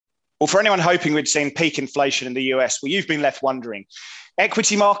Well, for anyone hoping we'd seen peak inflation in the US, well, you've been left wondering.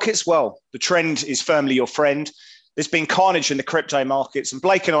 Equity markets, well, the trend is firmly your friend. There's been carnage in the crypto markets, and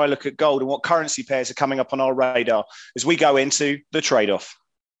Blake and I look at gold and what currency pairs are coming up on our radar as we go into the trade-off.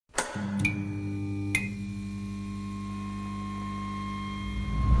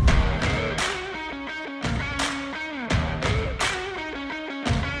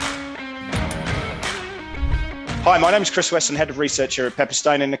 Hi, my name is Chris Weston, Head of Research here at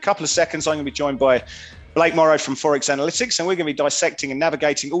Pepperstone. In a couple of seconds, I'm going to be joined by Blake Morrow from Forex Analytics, and we're going to be dissecting and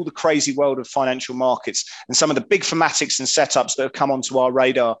navigating all the crazy world of financial markets and some of the big thematics and setups that have come onto our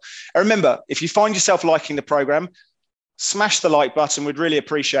radar. And remember, if you find yourself liking the program, smash the like button. We'd really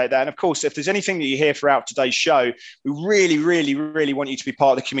appreciate that. And of course, if there's anything that you hear throughout today's show, we really want you to be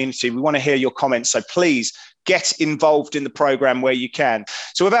part of the community. We want to hear your comments. So please get involved in the program where you can.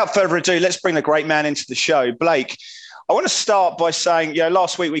 So without further ado, let's bring the great man into the show. Blake, I want to start by saying,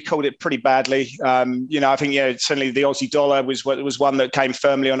 last week we called it pretty badly. I think, certainly the Aussie dollar was one that came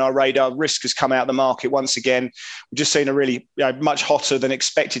firmly on our radar. Risk has come out of the market once again. We've just seen a really much hotter than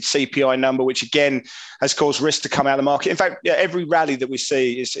expected CPI number, which again has caused risk to come out of the market. In fact, every rally that we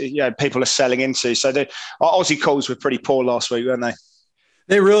see is, people are selling into. So our Aussie calls were pretty poor last week, weren't they?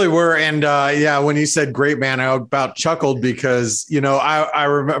 They really were. And when you said great, man, I about chuckled because, I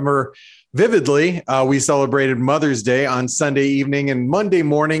remember vividly, we celebrated Mother's Day on Sunday evening, and Monday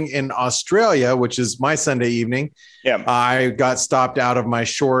morning in Australia, which is my Sunday evening. Yeah, I got stopped out of my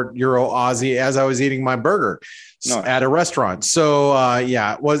short Euro Aussie as I was eating my burger at a restaurant. So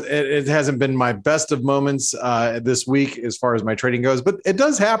it hasn't been my best of moments this week as far as my trading goes, but it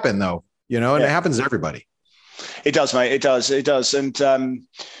does happen though, and it happens to everybody. It does, mate. It does. And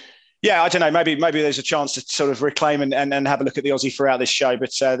I don't know, maybe there's a chance to sort of reclaim and have a look at the Aussie throughout this show. But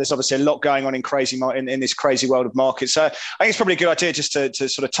there's obviously a lot going on in this crazy world of markets. So I think it's probably a good idea just to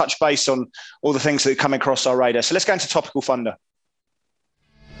sort of touch base on all the things that come across our radar. So let's go into topical thunder.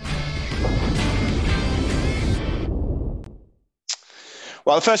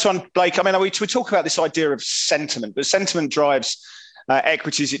 Well, the first one, Blake, we talk about this idea of sentiment, but sentiment drives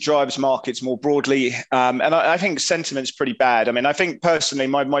equities, it drives markets more broadly. And I think sentiment's pretty bad. I think personally,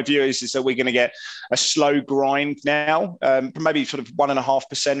 my view is that we're going to get a slow grind now, maybe sort of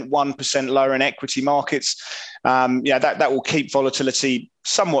 1.5%, 1% lower in equity markets. That will keep volatility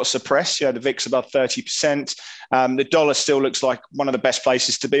somewhat suppressed. The VIX above 30%. The dollar still looks like one of the best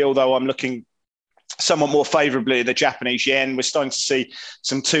places to be, although I'm looking somewhat more favorably at the Japanese yen. We're starting to see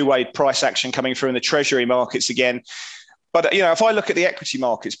some two-way price action coming through in the treasury markets again. But, if I look at the equity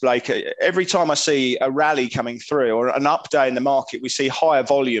markets, Blake, every time I see a rally coming through or an up day in the market, we see higher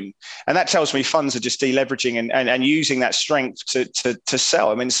volume. And that tells me funds are just deleveraging and using that strength to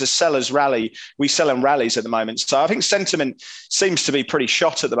sell. It's a seller's rally. We sell in rallies at the moment. So I think sentiment seems to be pretty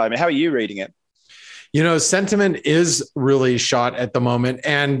shot at the moment. How are you reading it? Sentiment is really shot at the moment.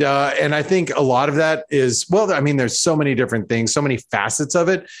 And I think a lot of that is, there's so many different things, so many facets of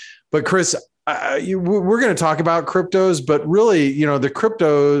it. But Chris, we're going to talk about cryptos, but really, the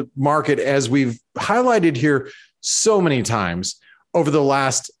crypto market, as we've highlighted here so many times over the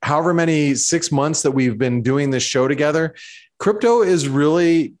last however many 6 months that we've been doing this show together, crypto is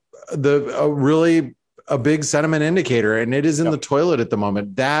really a big sentiment indicator, and it is in the toilet at the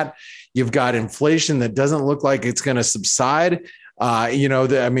moment. That you've got inflation that doesn't look like it's going to subside.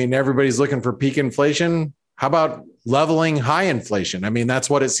 Everybody's looking for peak inflation. How about leveling high inflation? That's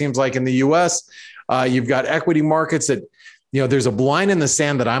what it seems like in the US. You've got equity markets that, there's a line in the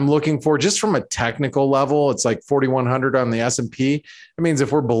sand that I'm looking for just from a technical level. It's like 4,100 on the S&P. That means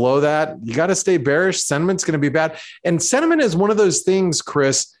if we're below that, you got to stay bearish. Sentiment's going to be bad. And sentiment is one of those things,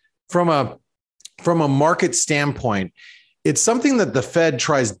 Chris, from a market standpoint. It's something that the Fed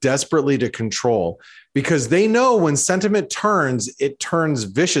tries desperately to control because they know when sentiment turns, it turns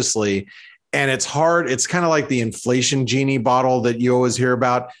viciously. And it's hard. It's kind of like the inflation genie bottle that you always hear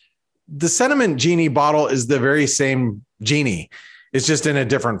about. The sentiment genie bottle is the very same genie. It's just in a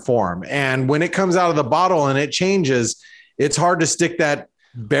different form. And when it comes out of the bottle and it changes, it's hard to stick that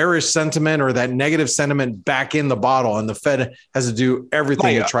bearish sentiment or that negative sentiment back in the bottle. And the Fed has to do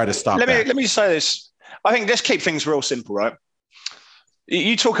everything to try to stop that. Let me say this. I think let's keep things real simple, right?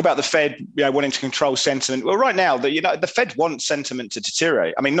 You talk about the Fed, wanting to control sentiment. Well, right now, the Fed wants sentiment to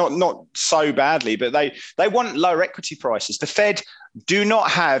deteriorate. Not so badly, but they want lower equity prices. The Fed do not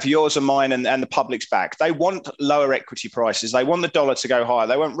have yours and mine and the public's back. They want lower equity prices. They want the dollar to go higher.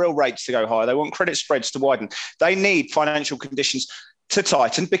 They want real rates to go higher. They want credit spreads to widen. They need financial conditions to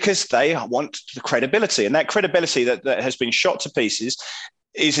tighten because they want the credibility. And that credibility that has been shot to pieces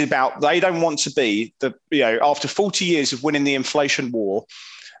is about they don't want to be after 40 years of winning the inflation war,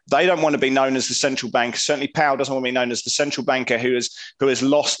 They don't want to be known as the central banker. Certainly Powell doesn't want to be known as the central banker who has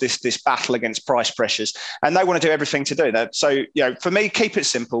lost this battle against price pressures. And they want to do everything to do that. So, for me, keep it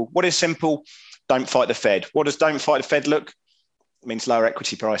simple. What is simple? Don't fight the Fed. What does don't fight the Fed look? It means lower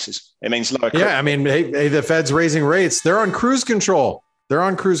equity prices. It means lower. Yeah, I mean, hey, the Fed's raising rates. They're on cruise control.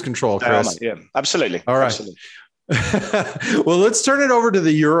 Chris. Yeah, absolutely. All right. Absolutely. Well, let's turn it over to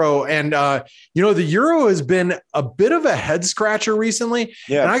the euro. And, the euro has been a bit of a head scratcher recently.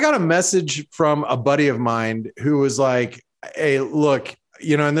 Yeah. And I got a message from a buddy of mine who was like, hey, look,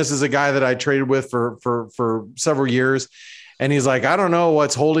 and this is a guy that I traded with for several years. And he's like, I don't know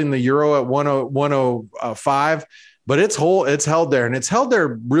what's holding the euro at 105, but it's held there, and it's held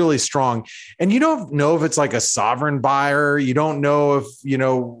there really strong. And you don't know if it's like a sovereign buyer. You don't know if,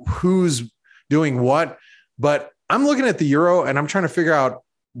 who's doing what, but I'm looking at the euro and I'm trying to figure out,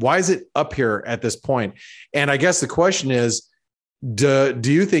 why is it up here at this point? And I guess the question is, do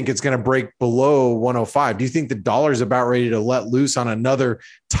you think it's going to break below 105? Do you think the dollar is about ready to let loose on another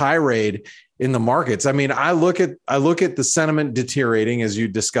tirade in the markets? I mean, I look at the sentiment deteriorating, as you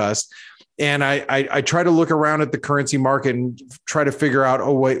discussed, and I try to look around at the currency market and try to figure out,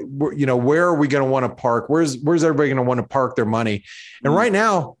 where are we going to want to park? Where's everybody going to want to park their money? And right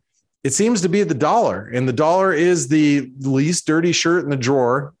now, it seems to be the dollar, and the dollar is the least dirty shirt in the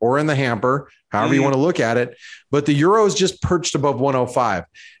drawer or in the hamper, however you want to look at it. But the euro is just perched above 105.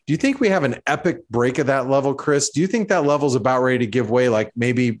 Do you think we have an epic break of that level, Chris? Do you think that level is about ready to give way, like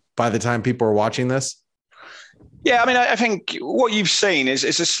maybe by the time people are watching this? Yeah, I mean, I think what you've seen is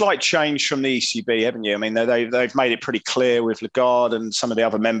a slight change from the ECB, haven't you? I mean, they've made it pretty clear with Lagarde and some of the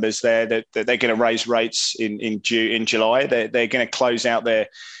other members there that they're going to raise rates in July. They're going to close out their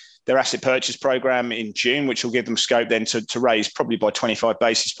asset purchase program in June, which will give them scope then to raise probably by 25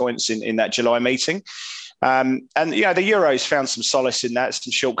 basis points in that July meeting. And the euro's found some solace in that,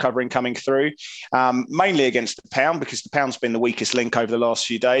 some short covering coming through, mainly against the pound, because the pound's been the weakest link over the last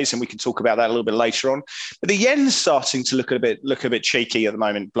few days, and we can talk about that a little bit later on. But the yen's starting to look a bit cheeky at the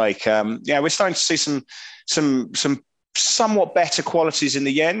moment, Blake. We're starting to see some somewhat better qualities in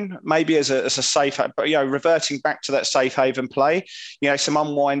the yen, maybe as a safe, but reverting back to that safe haven play. Some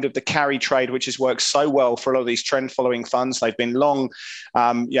unwind of the carry trade, which has worked so well for a lot of these trend following funds. They've been long,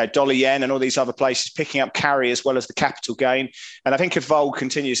 dollar yen and all these other places picking up carry as well as the capital gain. And I think if vol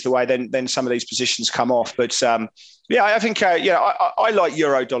continues the way, then some of these positions come off. But I think I like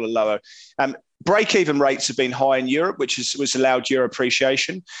euro dollar lower. Break-even rates have been high in Europe, which was allowed euro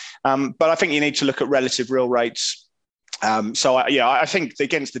appreciation. But I think you need to look at relative real rates. I think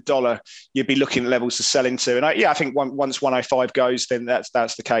against the dollar, you'd be looking at levels to sell into. And I think once 105 goes, then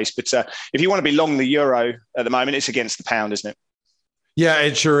that's the case. But if you want to be long the euro at the moment, it's against the pound, isn't it? Yeah,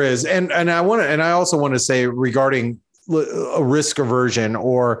 it sure is. And I also want to say regarding a risk aversion,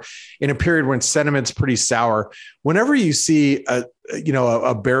 or in a period when sentiment's pretty sour, whenever you see a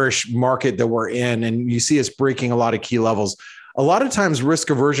bearish market that we're in, and you see us breaking a lot of key levels, a lot of times risk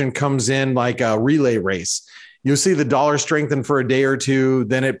aversion comes in like a relay race. You'll see the dollar strengthen for a day or two,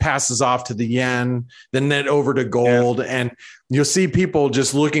 then it passes off to the yen, then over to gold. And you'll see people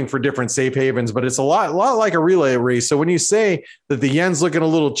just looking for different safe havens, but it's a lot like a relay race. So when you say that the yen's looking a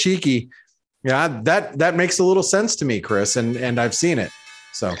little cheeky, that makes a little sense to me, Chris, and I've seen it.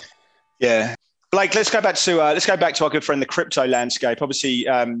 So, yeah, Blake, let's go back to our good friend, the crypto landscape. Obviously,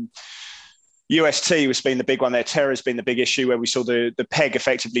 UST has been the big one there. Terra's been the big issue, where we saw the peg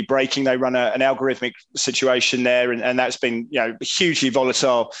effectively breaking. They run an algorithmic situation there, and that's been hugely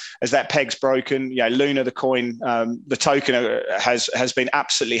volatile as that peg's broken. Luna, the coin, the token has been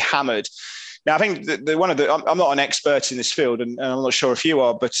absolutely hammered. Now, I think I'm not an expert in this field, and I'm not sure if you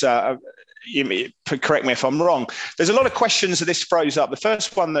are, but correct me if I'm wrong. There's a lot of questions that this throws up. The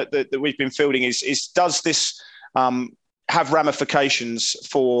first one that we've been fielding is does this have ramifications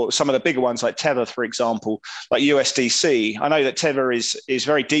for some of the bigger ones like Tether, for example, like USDC. I know that Tether is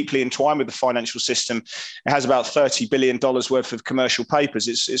very deeply entwined with the financial system. It has about $30 billion worth of commercial papers.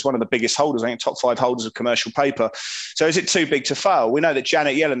 It's one of the biggest holders, I think top 5 holders of commercial paper. So is it too big to fail? We know that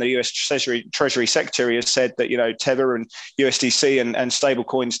Janet Yellen, the US Treasury Secretary, has said that Tether and USDC and stable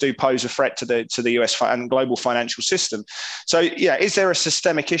coins do pose a threat to the US and global financial system. So is there a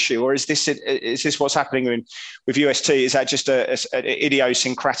systemic issue, or is this what's happening with UST? Is that just an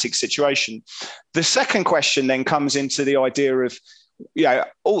idiosyncratic situation? The second question then comes into the idea of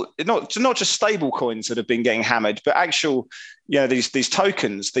not just stable coins that have been getting hammered, but actual these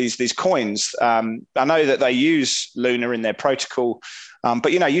tokens, these coins. I know that they use Luna in their protocol,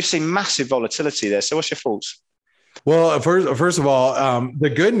 but you've seen massive volatility there. So what's your thoughts? Well, first of all,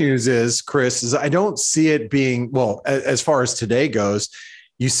 the good news is, Chris, is I don't see it being, well, as far as today goes,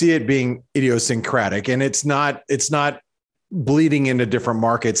 you see it being idiosyncratic, and it's not bleeding into different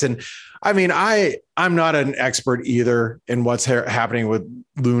markets. And I mean, I'm not an expert either in what's happening with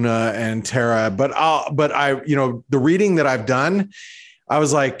Luna and Terra, but I, the reading that I've done, I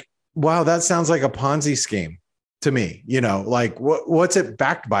was like, wow, that sounds like a Ponzi scheme to me. Like what's it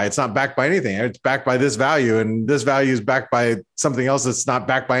backed by? It's not backed by anything. It's backed by this value, and this value is backed by something else that's not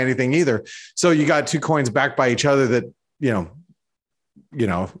backed by anything either. So you got two coins backed by each other that,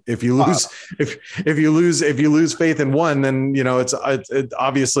 if you lose, if you lose faith in one, then, it's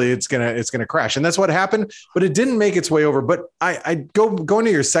obviously it's going to crash. And that's what happened, but it didn't make its way over. But I go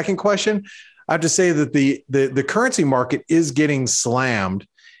into your second question. I have to say that the currency market is getting slammed.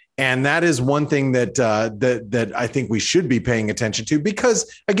 And that is one thing that I think we should be paying attention to, because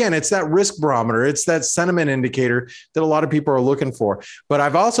again, it's that risk barometer. It's that sentiment indicator that a lot of people are looking for. But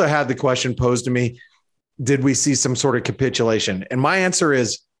I've also had the question posed to me, did we see some sort of capitulation? And my answer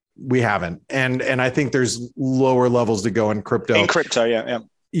is we haven't. And I think there's lower levels to go in crypto. In crypto, yeah.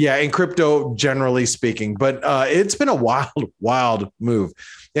 Yeah, in crypto, generally speaking. But it's been a wild move.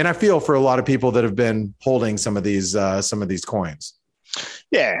 And I feel for a lot of people that have been holding some of these coins.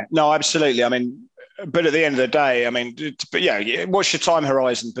 Yeah, no, absolutely. I mean, but at the end of the day, I mean, what's your time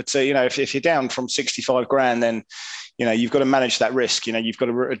horizon? But, if you're down from 65 grand, then, you've got to manage that risk. You've got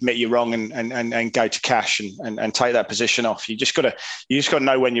to admit you're wrong and go to cash and take that position off. You just got to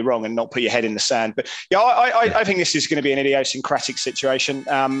know when you're wrong and not put your head in the sand. But yeah, I think this is going to be an idiosyncratic situation.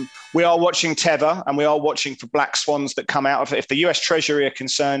 We are watching Tether, and we are watching for black swans that come out of it. If the US Treasury are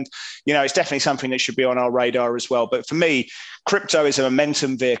concerned, it's definitely something that should be on our radar as well. But for me, crypto is a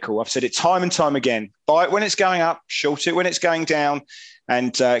momentum vehicle. I've said it time and time again. Buy it when it's going up, short it when it's going down,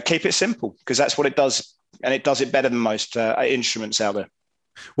 and keep it simple, because that's what it does. And it does it better than most instruments out there.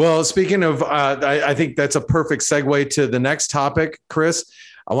 Well, speaking of, I think that's a perfect segue to the next topic, Chris.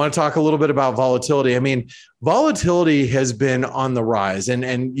 I want to talk a little bit about volatility. I mean, volatility has been on the rise, and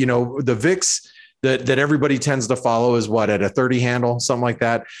the VIX that everybody tends to follow is what, at a 30 handle, something like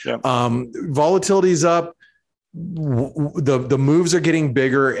that. Yep. Volatility's up. The moves are getting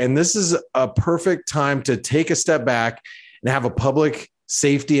bigger, and this is a perfect time to take a step back and have a public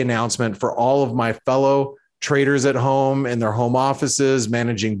safety announcement for all of my fellow traders at home in their home offices,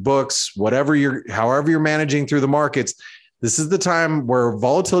 managing books, however you're managing through the markets. This is the time where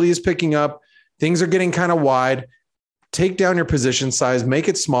volatility is picking up. Things are getting kind of wide. Take down your position size, make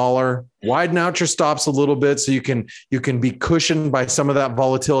it smaller, widen out your stops a little bit so you can be cushioned by some of that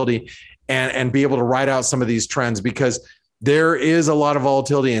volatility and be able to ride out some of these trends, because there is a lot of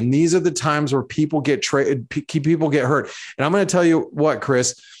volatility, and these are the times where people get hurt. And I'm going to tell you what,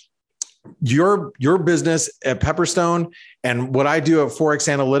 Chris, your business at Pepperstone and what I do at Forex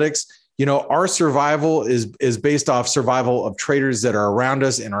Analytics, our survival is based off survival of traders that are around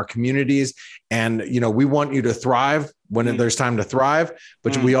us in our communities. And, we want you to thrive when there's time to thrive,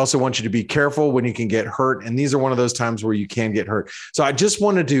 but we also want you to be careful when you can get hurt. And these are one of those times where you can get hurt. So I just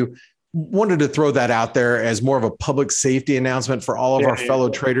wanted to throw that out there as more of a public safety announcement for all of our fellow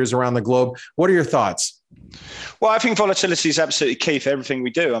traders around the globe. What are your thoughts? Well, I think volatility is absolutely key for everything we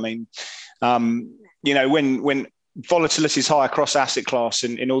do. I mean, when volatility is high across asset class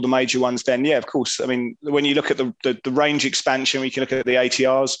in all the major ones, then of course. I mean, when you look at the range expansion, we can look at the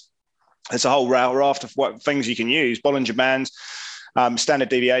ATRs. There's a whole raft of what things you can use, Bollinger Bands, standard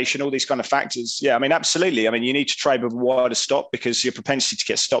deviation, all these kind of factors. Yeah, I mean, absolutely. I mean, you need to trade with a wider stop because your propensity to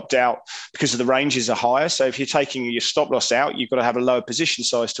get stopped out because of the ranges are higher. So if you're taking your stop loss out, you've got to have a lower position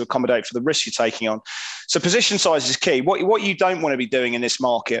size to accommodate for the risk you're taking on. So position size is key. What you don't want to be doing in this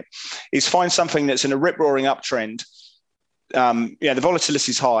market is find something that's in a rip-roaring uptrend. The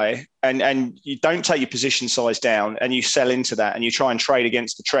volatility is high, and you don't take your position size down and you sell into that and you try and trade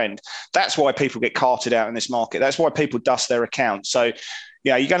against the trend. That's why people get carted out in this market. That's why people dust their accounts. So,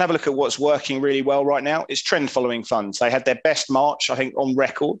 you're going to have a look at what's working really well right now. It's trend following funds. They had their best March, I think, on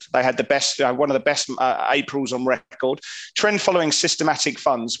record. They had the best, one of the best Aprils on record. Trend following systematic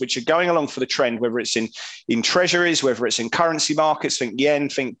funds, which are going along for the trend, whether it's in treasuries, whether it's in currency markets, think yen,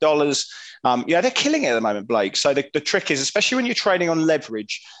 think dollars. They're killing it at the moment, Blake. So the trick is, especially when you're trading on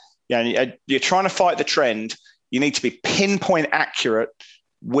leverage, you're trying to fight the trend, you need to be pinpoint accurate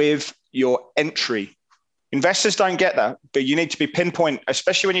with your entry. Investors don't get that, but you need to be pinpoint,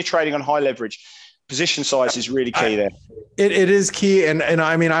 especially when you're trading on high leverage. Position size is really key there. It is key. And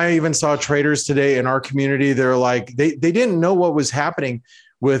I mean, I even saw traders today in our community. They're like, they didn't know what was happening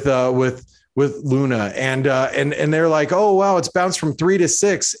with Luna. And they're like, oh, wow, it's bounced from 3 to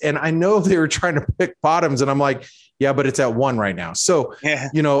 6. And I know they were trying to pick bottoms. And I'm like, Yeah, but it's at 1 right now. So, Yeah.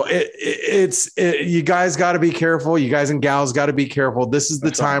 You guys got to be careful. You guys and gals got to be careful. This is the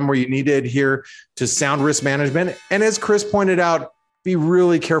time where you need to adhere to sound risk management. And as Chris pointed out, be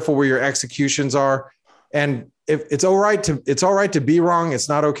really careful where your executions are. And if it's all right to be wrong, it's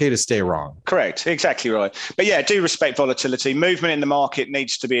not okay to stay wrong. Correct. Exactly right. But yeah, do respect volatility. Movement in the market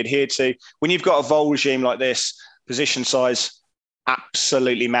needs to be adhered to. When you've got a vol regime like this, position size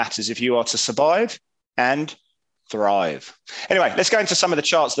absolutely matters if you are to survive and thrive. Anyway, let's go into some of the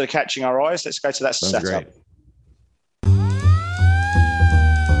charts that are catching our eyes. Let's go to that setup. Great.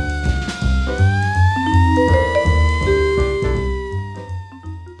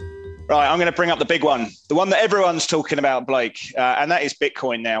 Right, I'm going to bring up the big one, the one that everyone's talking about, Blake, and that is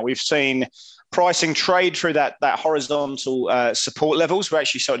Bitcoin now. We've seen pricing trade through that horizontal support levels. We're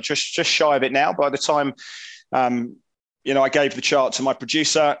actually sort of just shy of it now. By the time, I gave the chart to my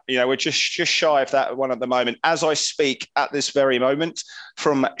producer, we're just shy of that one at the moment. As I speak at this very moment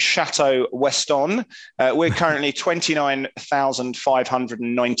from Chateau Weston, we're currently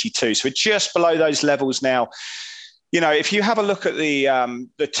 29,592. So we're just below those levels now. If you have a look at the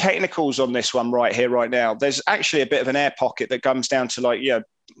technicals on this one right here, right now, there's actually a bit of an air pocket that comes down to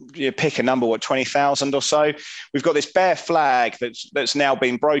you pick a number, 20,000 or so. We've got this bear flag that's now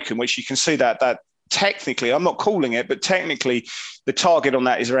been broken, which you can see that technically, I'm not calling it, but technically the target on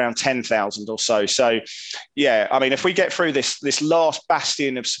that is around 10,000 or so. So, yeah, I mean, if we get through this last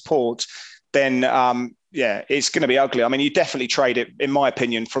bastion of support, then it's going to be ugly. I mean, you definitely trade it, in my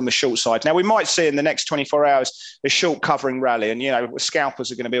opinion, from the short side. Now, we might see in the next 24 hours a short covering rally, and,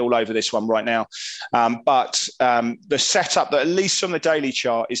 scalpers are going to be all over this one right now. But the setup that, at least from the daily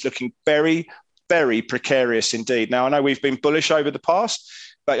chart, is looking very, very precarious indeed. Now, I know we've been bullish over the past,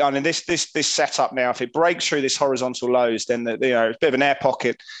 but I mean, this setup now, if it breaks through this horizontal lows, then it's a bit of an air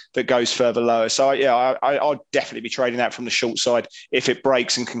pocket that goes further lower. So, I'd definitely be trading that from the short side if it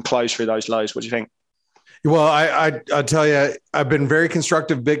breaks and can close through those lows. What do you think? Well, I'll tell you, I've been very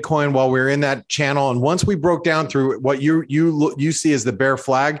constructive Bitcoin while we're in that channel. And once we broke down through what you see as the bear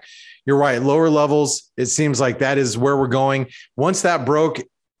flag, you're right. Lower levels, it seems like that is where we're going. Once that broke,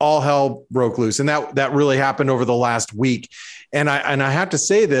 all hell broke loose. And that really happened over the last week. And I have to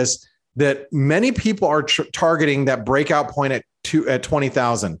say this, that many people are targeting that breakout point at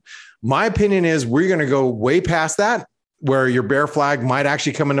 20,000. My opinion is we're going to go way past that, where your bear flag might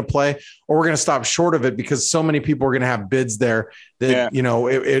actually come into play, or we're going to stop short of it because so many people are going to have bids there that,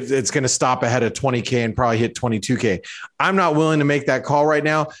 it's going to stop ahead of 20K and probably hit 22K. I'm not willing to make that call right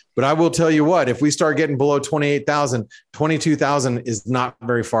now, but I will tell you what, if we start getting below 28,000, 22,000 is not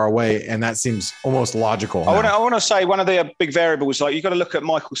very far away. And that seems almost logical. I want to say one of the big variables, like you've got to look at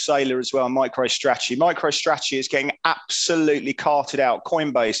Michael Saylor as well, MicroStrategy. MicroStrategy is getting absolutely carted out.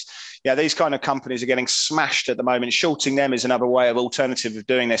 Coinbase, these kind of companies are getting smashed at the moment. Shorting them is another way of alternative of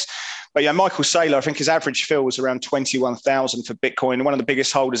doing this. But Michael Saylor, I think his average fill was around 21,000 for Bitcoin, one of the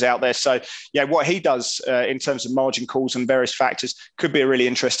biggest holders out there. So, what he does in terms of margin calls and various factors could be a really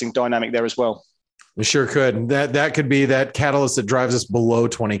interesting dynamic there as well. We sure could. That could be that catalyst that drives us below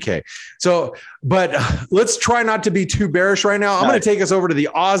 20K. So, but let's try not to be too bearish right now. I'm going to take us over to the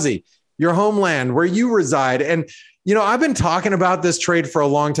Aussie, your homeland, where you reside. And I've been talking about this trade for a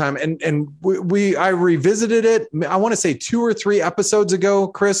long time, and I revisited it. I want to say 2 or 3 episodes ago,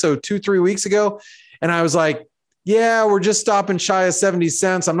 Chris. So 2-3 weeks ago, and I was like, "Yeah, we're just stopping shy of 70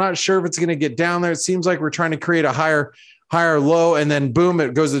 cents. I'm not sure if it's going to get down there. It seems like we're trying to create a higher low, and then boom,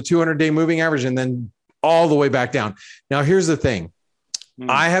 it goes to the 200-day moving average, and then all the way back down." Now, here's the thing: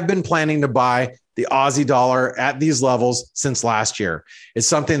 I have been planning to buy the Aussie dollar at these levels since last year. It's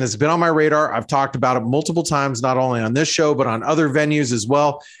something that's been on my radar. I've talked about it multiple times, not only on this show, but on other venues as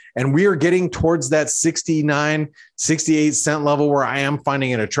well. And we are getting towards that 69, 68 cent level where I am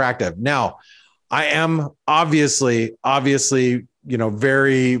finding it attractive. Now, I am obviously,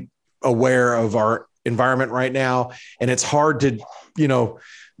 very aware of our environment right now. And it's hard to,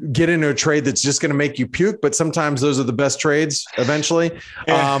 get into a trade that's just going to make you puke, but sometimes those are the best trades eventually.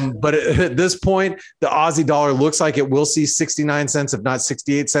 But at this point, the Aussie dollar looks like it will see 69 cents, if not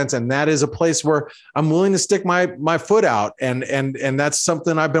 68 cents. And that is a place where I'm willing to stick my foot out. And that's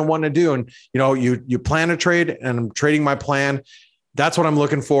something I've been wanting to do. And, you plan a trade, and I'm trading my plan. That's what I'm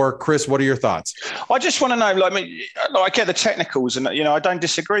looking for. Chris, what are your thoughts? I just want to know, I get the technicals, and, I don't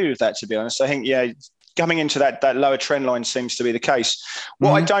disagree with that, to be honest. I think, coming into that lower trend line seems to be the case.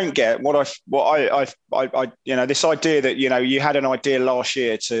 What I don't get, this idea that, you had an idea last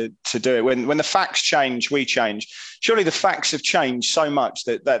year to do it. When the facts change, we change. Surely the facts have changed so much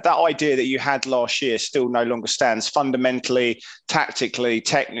that idea that you had last year still no longer stands fundamentally, tactically,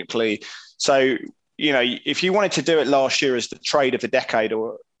 technically. So, if you wanted to do it last year as the trade of the decade,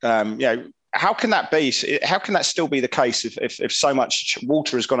 or how can that be? How can that still be the case if so much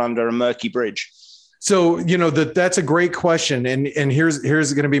water has gone under a murky bridge? So, that's a great question. And here's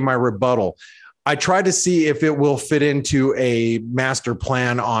going to be my rebuttal. I tried to see if it will fit into a master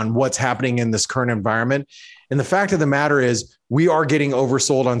plan on what's happening in this current environment. And the fact of the matter is we are getting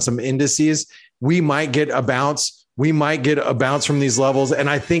oversold on some indices. We might get a bounce. We might get a bounce from these levels. And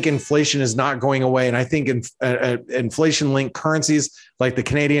I think inflation is not going away. And I think inflation-linked currencies like the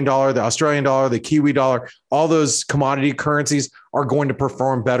Canadian dollar, the Australian dollar, the Kiwi dollar, all those commodity currencies are going to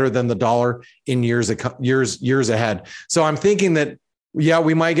perform better than the dollar in years ahead. So I'm thinking that, yeah,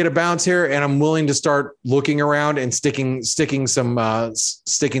 we might get a bounce here, and I'm willing to start looking around and sticking some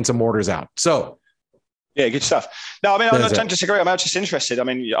orders out. So, yeah, good stuff. No, I mean, I don't disagree. I'm just interested. I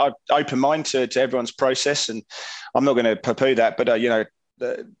mean, I open mind to everyone's process, and I'm not going to poo-poo that. But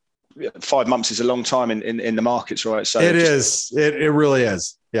 5 months is a long time in the markets, right? So it is. It really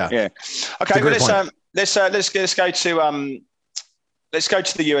is. Yeah. Yeah. Okay, but let's go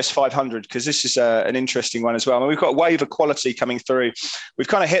to the US 500, because this is an interesting one as well. I mean, we've got a wave of quality coming through. We've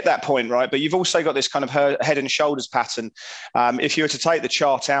kind of hit that point, right? But you've also got this kind of head and shoulders pattern. If you were to take the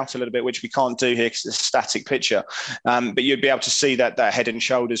chart out a little bit, which we can't do here because it's a static picture, but you'd be able to see that head and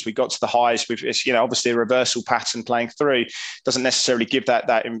shoulders. We got to the highs. It's obviously a reversal pattern playing through. Doesn't necessarily give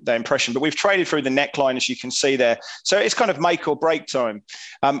that impression, but we've traded through the neckline, as you can see there. So it's kind of make or break time.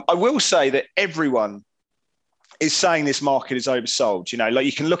 I will say that everyone is saying this market is oversold. Like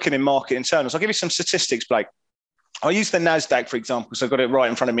you can look in market internals. I'll give you some statistics, Blake. I'll use the NASDAQ, for example, so I've got it right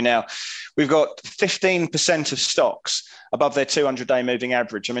in front of me now. We've got 15% of stocks above their 200-day moving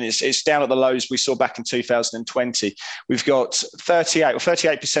average. I mean, it's down at the lows we saw back in 2020. We've got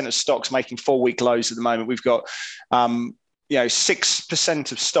 38% of stocks making 4-week lows at the moment. We've got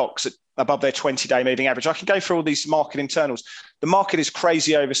 6% of stocks above their 20-day moving average. I can go through all these market internals. The market is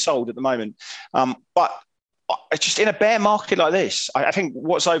crazy oversold at the moment. But just in a bear market like this, I think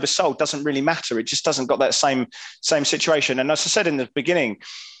what's oversold doesn't really matter. It just doesn't got that same situation. And as I said in the beginning,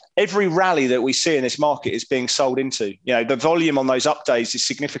 every rally that we see in this market is being sold into. The volume on those up days is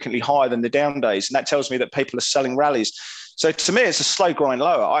significantly higher than the down days. And that tells me that people are selling rallies. So to me, it's a slow grind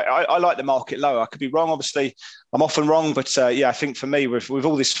lower. I like the market lower. I could be wrong. Obviously, I'm often wrong. But I think for me, with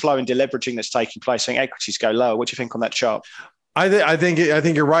all this flow and deleveraging that's taking place, I think equities go lower. What do you think on that chart? I think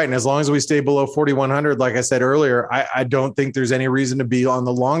you're right. And as long as we stay below 4,100, like I said earlier, I don't think there's any reason to be on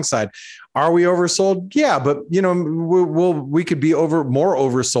the long side. Are we oversold? Yeah, but we could be more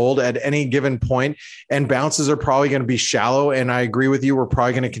oversold at any given point, and bounces are probably going to be shallow. And I agree with you. We're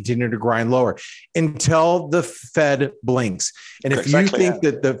probably going to continue to grind lower until the Fed blinks. And if you think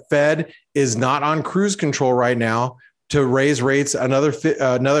that the Fed is not on cruise control right now to raise rates another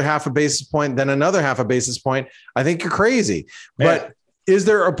half a basis point, then another half a basis point, I think you're crazy. Yeah. But is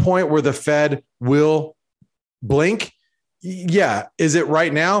there a point where the Fed will blink? Yeah. Is it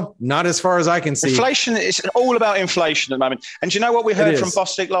right now? Not as far as I can see. Inflation is all about inflation at the moment. And do you know what we heard from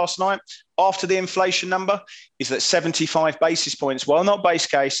Bostic last night after the inflation number is that 75 basis points, while not base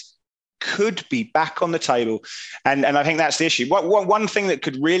case, could be back on the table. And I think that's the issue. One thing that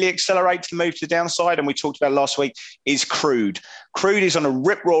could really accelerate the move to the downside, and we talked about last week, is crude. Crude is on a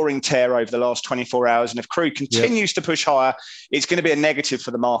rip-roaring tear over the last 24 hours. And if crude continues to push higher, it's going to be a negative for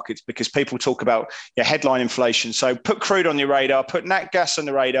the markets because people talk about headline inflation. So put crude on your radar, put nat gas on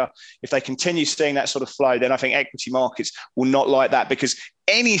the radar. If they continue seeing that sort of flow, then I think equity markets will not like that, because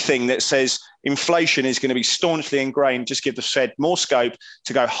anything that says inflation is going to be staunchly ingrained just give the Fed more scope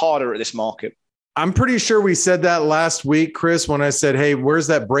to go harder at this market. I'm pretty sure we said that last week, Chris, when I said, hey, where's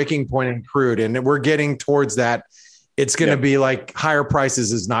that breaking point in crude? And we're getting towards that. It's going to be like higher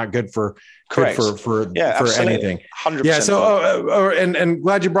prices is not good for anything. 100%. Yeah. So, and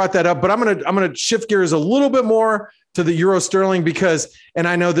glad you brought that up, but I'm going to shift gears a little bit more to the euro sterling because, and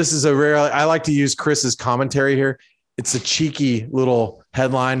I know this is I like to use Chris's commentary here. It's a cheeky little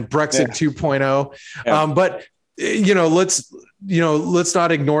headline, Brexit 2.0. Yeah. But let's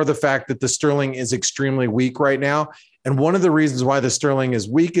not ignore the fact that the sterling is extremely weak right now. And one of the reasons why the sterling is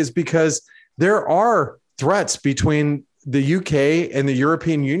weak is because there are threats between the UK and the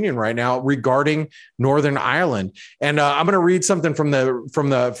European Union right now regarding Northern Ireland. And I'm going to read something from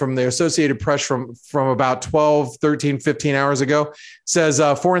the Associated Press from about 12, 13, 15 hours ago. It says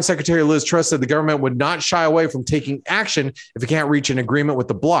Foreign Secretary Liz Truss said the government would not shy away from taking action if it can't reach an agreement with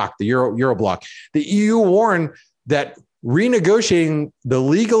the bloc, the Euro bloc. The EU warned that renegotiating the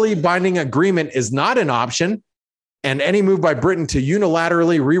legally binding agreement is not an option, and any move by Britain to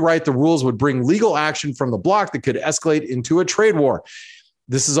unilaterally rewrite the rules would bring legal action from the bloc that could escalate into a trade war.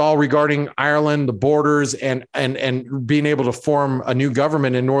 this is all regarding Ireland, the borders, and being able to form a new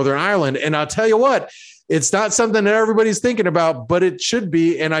government in Northern Ireland. And I'll tell you what, it's not something that everybody's thinking about, but it should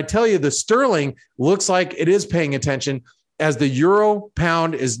be. And I tell you, the sterling looks like it is paying attention as the euro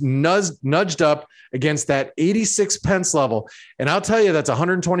pound is nudged up against that 86 pence level. And I'll tell you, that's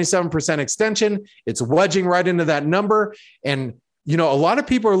 127% extension. It's wedging right into that number. And, a lot of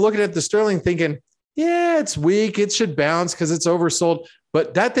people are looking at the sterling thinking, yeah, it's weak. It should bounce because it's oversold.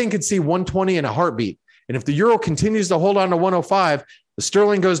 But that thing could see 120 in a heartbeat. And if the euro continues to hold on to 105, the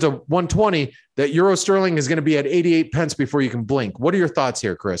sterling goes to 120, that euro sterling is going to be at 88 pence before you can blink. What are your thoughts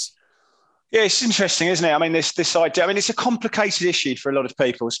here, Chris? Yeah, it's interesting, isn't it? I mean, this idea. I mean, it's a complicated issue for a lot of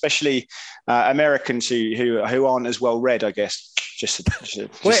people, especially Americans who aren't as well read, I guess.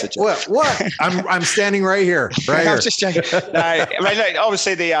 Wait, what? I'm standing right here. Right here. I'm just joking. No, I mean,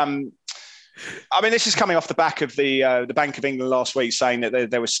 obviously this is coming off the back of the Bank of England last week saying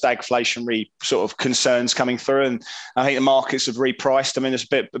that there was stagflationary sort of concerns coming through, and I think the markets have repriced. I mean, there's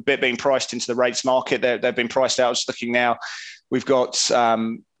a bit being priced into the rates market. They've been priced out. Just looking now, we've got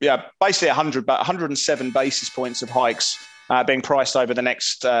basically 107 basis points of hikes being priced over the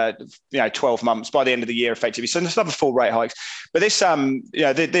next 12 months by the end of the year, effectively. So there's another full rate hikes. But this Northern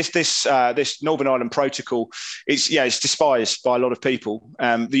Ireland protocol is it's despised by a lot of people.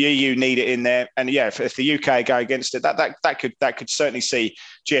 The EU need it in there, and if the UK go against it, that could certainly see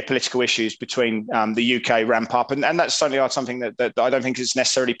geopolitical issues between the UK ramp up, and that's certainly something that I don't think is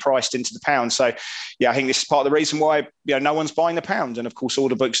necessarily priced into the pound. So I think this is part of the reason why no one's buying the pound, and of course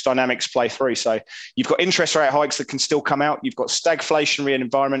order books dynamics play through. So you've got interest rate hikes that can still come out. You've got stagflationary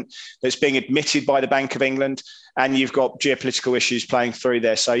environment that's being admitted by the Bank of England, and you've got geopolitical issues playing through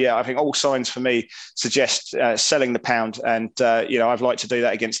there. So I think all signs for me suggest selling the pound, and I'd like to do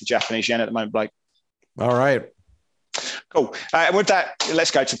that against the Japanese yen at the moment, Blake. All right. Cool. And with that,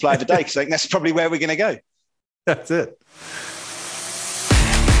 let's go to play of the day, because I think that's probably where we're going to go. That's it.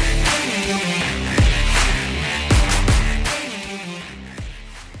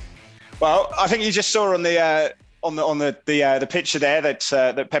 Well, I think you just saw on the picture there that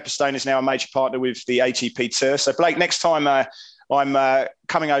Pepperstone is now a major partner with the ATP Tour. So Blake, next time I'm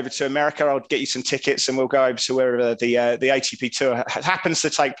coming over to America, I'll get you some tickets and we'll go over to wherever the ATP Tour happens to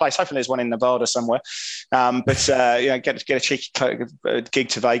take place. Hopefully there's one in Nevada somewhere. Get a cheeky gig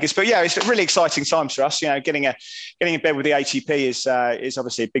to Vegas. But it's really exciting times for us. Getting in bed with the ATP is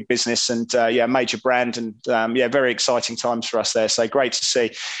obviously a big business and major brand, and very exciting times for us there. So great to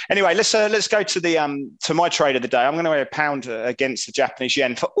see. Anyway, let's go to my trade of the day. I'm going to wear a pound against the Japanese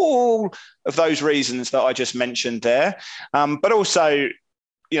yen for all of those reasons that I just mentioned there, but also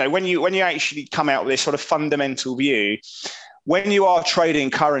when you actually come out with this sort of fundamental view, when you are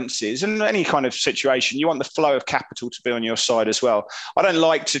trading currencies and any kind of situation, you want the flow of capital to be on your side as well. I don't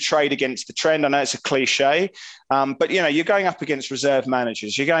like to trade against the trend. I know it's a cliche, but you're going up against reserve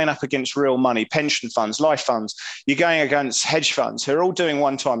managers. You're going up against real money, pension funds, life funds. You're going against hedge funds who are all doing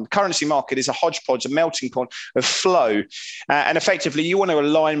one time. The currency market is a hodgepodge, a melting pot of flow. And effectively, you want to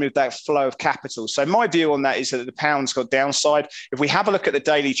align with that flow of capital. So my view on that is that the pound's got downside. If we have a look at the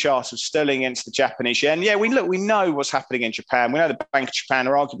daily chart of sterling against the Japanese yen, we know what's happening in Japan. We know the Bank of Japan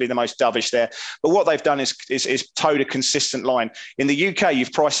are arguably the most dovish there. But what they've done is towed a consistent line. In the UK,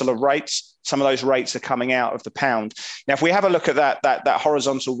 you've priced a lot of rates. Some of those rates are coming out of the pound. Now, if we have a look at that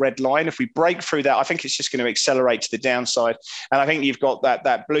horizontal red line, if we break through that, I think it's just going to accelerate to the downside. And I think you've got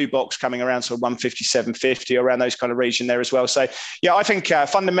that blue box coming around to 157.50, around those kind of region there as well. So, I think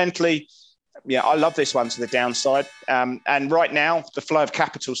fundamentally, I love this one to the downside. And right now, the flow of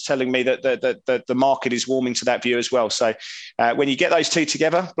capital is telling me that the market is warming to that view as well. So when you get those two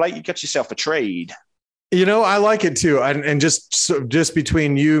together, Blake, you got yourself a trade. I like it too. And just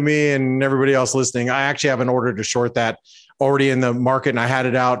between you, me, and everybody else listening, I actually have an order to short that already in the market, and I had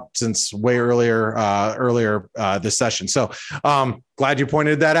it out since way earlier this session. So glad you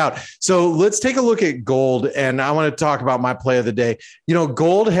pointed that out. So let's take a look at gold, and I want to talk about my play of the day.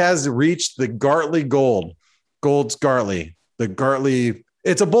 Gold has reached the Gartley gold. Gold's Gartley, the Gartley.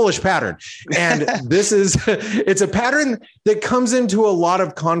 It's a bullish pattern. And it's a pattern that comes into a lot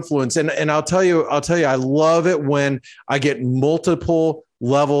of confluence. And I'll tell you, I love it when I get multiple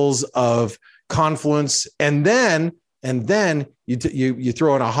levels of confluence. And then you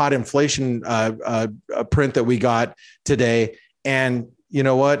throw in a hot inflation print that we got today. And you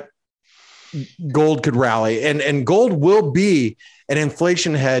know what? Gold could rally, and gold will be an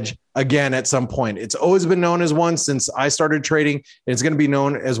inflation hedge again at some point. It's always been known as one since I started trading, and it's going to be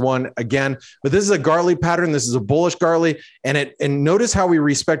known as one again. But this is a Gartley pattern. This is a bullish Gartley, and notice how we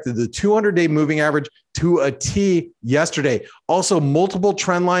respected the 200-day moving average to a T yesterday. Also, multiple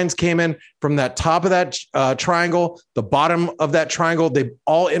trend lines came in from that top of that triangle, the bottom of that triangle. They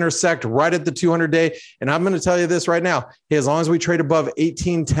all intersect right at the 200-day. And I'm going to tell you this right now. Hey, as long as we trade above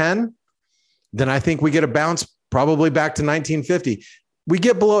 1810, then I think we get a bounce probably back to 1950. We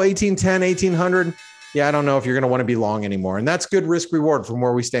get below 1810, 1800. Yeah, I don't know if you're going to want to be long anymore. And that's good risk reward from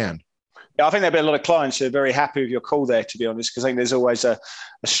where we stand. Yeah, I think there'll be a lot of clients who are very happy with your call there, to be honest, because I think there's always a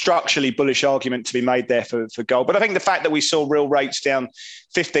structurally bullish argument to be made there for gold. But I think the fact that we saw real rates down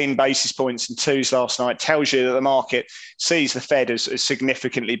 15 basis points and twos last night tells you that the market sees the Fed as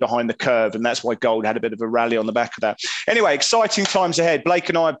significantly behind the curve. And that's why gold had a bit of a rally on the back of that. Anyway, exciting times ahead. Blake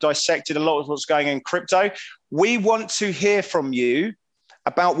and I have dissected a lot of what's going on in crypto. We want to hear from you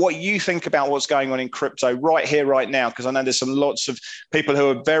about what you think about what's going on in crypto right here, right now, because I know there's some lots of people who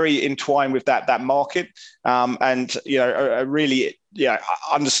are very entwined with that market, and are really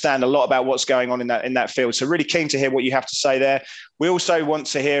understand a lot about what's going on in that field. So really keen to hear what you have to say there. We also want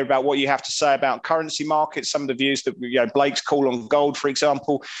to hear about what you have to say about currency markets, some of the views that Blake's call on gold, for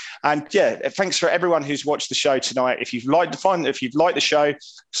example. And thanks for everyone who's watched the show tonight. If you've liked the show,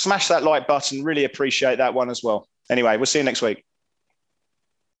 smash that like button. Really appreciate that one as well. Anyway, we'll see you next week.